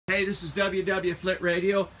Hey, this is WW Flit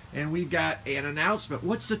Radio, and we've got an announcement.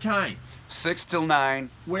 What's the time? 6 till 9.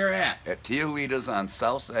 Where at? At Tiolita's on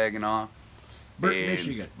South Saginaw. Burton,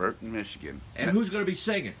 Michigan. Burton, Michigan. And who's going to be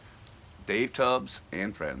singing? Dave Tubbs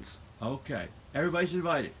and friends. Okay. Everybody's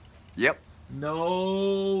invited. Yep.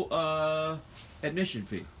 No admission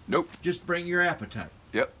fee. Nope. Just bring your appetite.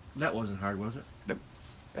 Yep. That wasn't hard, was it? Nope.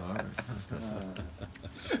 All right.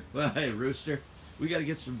 Well, hey, Rooster, we got to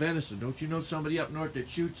get some venison. Don't you know somebody up north that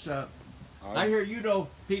shoots? I hear you know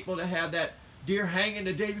people that have that deer hanging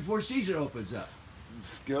the day before season opens up.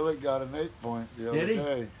 Skillet got an 8-point the other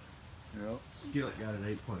day. Yep. Skillet got an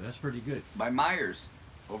 8-point. That's pretty good. By Myers,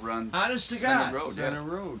 over on Honest to Center God. Road. Center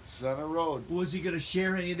Road. Center Road. Was he going to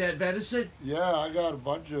share any of that venison? Yeah, I got a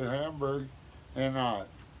bunch of Hamburg, and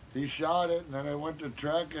he shot it, and then I went to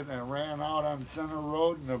track it, and it ran out on Center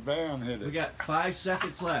Road, and the van hit it. We got 5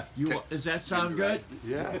 seconds left. Does that sound good?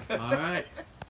 Yeah. All right.